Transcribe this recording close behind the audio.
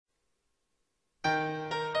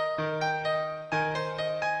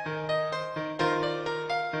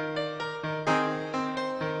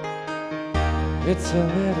It's a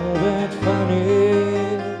little bit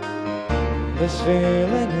funny, this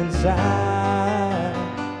feeling inside.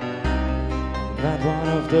 I'm not one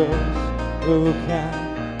of those who can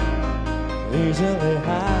easily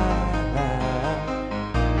hide.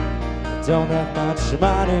 I don't have much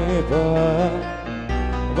money, but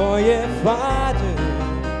boy, if I do,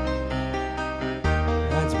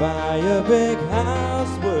 I'd buy a big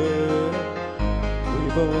house where we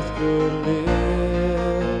both could live.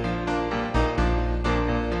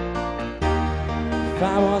 If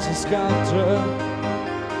I was a sculptor,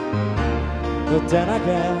 but then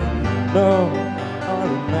again, no, or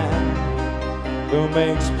a man who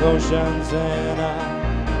makes potions and I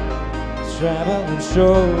travel and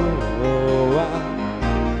show.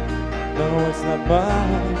 No, it's not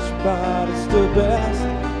much, but it's the best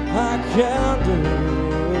I can do.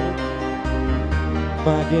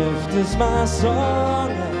 My gift is my song,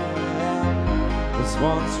 and this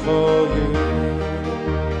one's for you.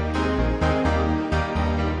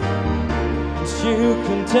 You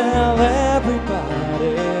can tell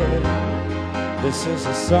everybody this is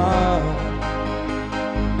a song.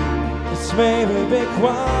 It's maybe a bit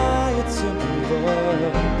quiet, simple,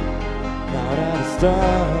 now that it's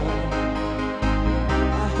done.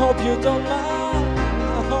 I hope you don't mind,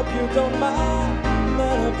 I hope you don't mind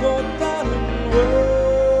that I put that in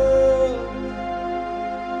words.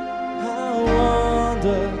 How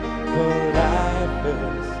wonderful life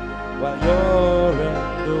is while you're in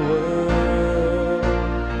the world.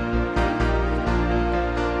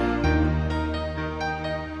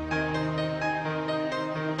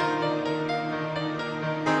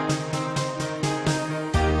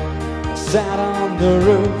 Sat on the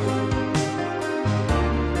roof,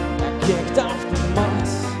 I kicked off the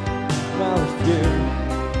moss. Well, a few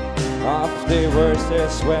of the words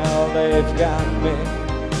as well, they've got me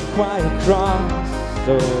quite cross.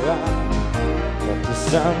 So but the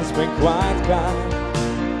sun's been quite kind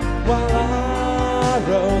while I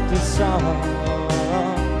wrote this song.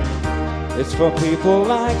 It's for people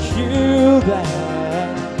like you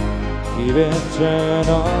that keep it turned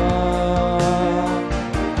on.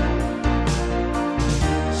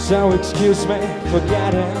 So excuse me for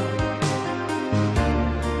getting,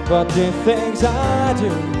 but the things I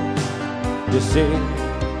do, you see,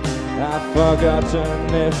 I've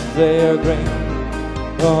forgotten if they are green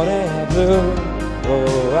or they are blue.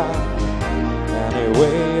 Oh,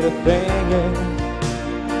 anyway, the thing is,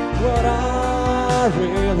 what I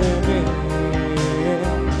really mean,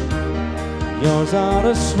 yours are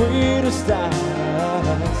the sweetest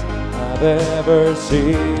eyes I've ever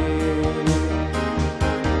seen.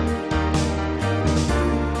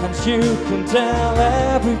 You can tell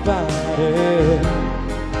everybody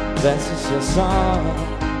this is your song.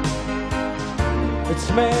 It's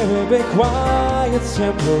maybe a bit quiet,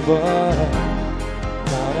 simple, but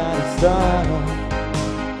now that it's done,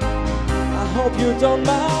 I hope you don't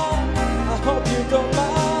mind, I hope you don't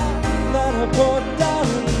mind that I put down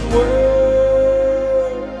in words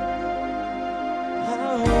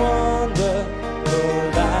how wonderful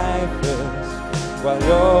life is while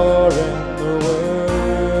you're in the world.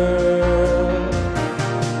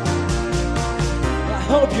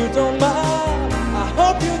 I hope you don't mind, I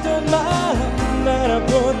hope you don't mind that I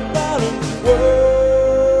put that in words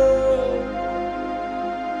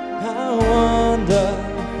how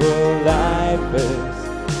wonderful life is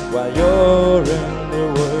while you're in the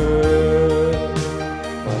world.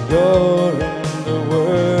 While you're in the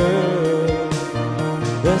world,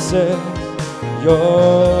 this is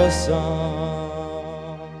your song.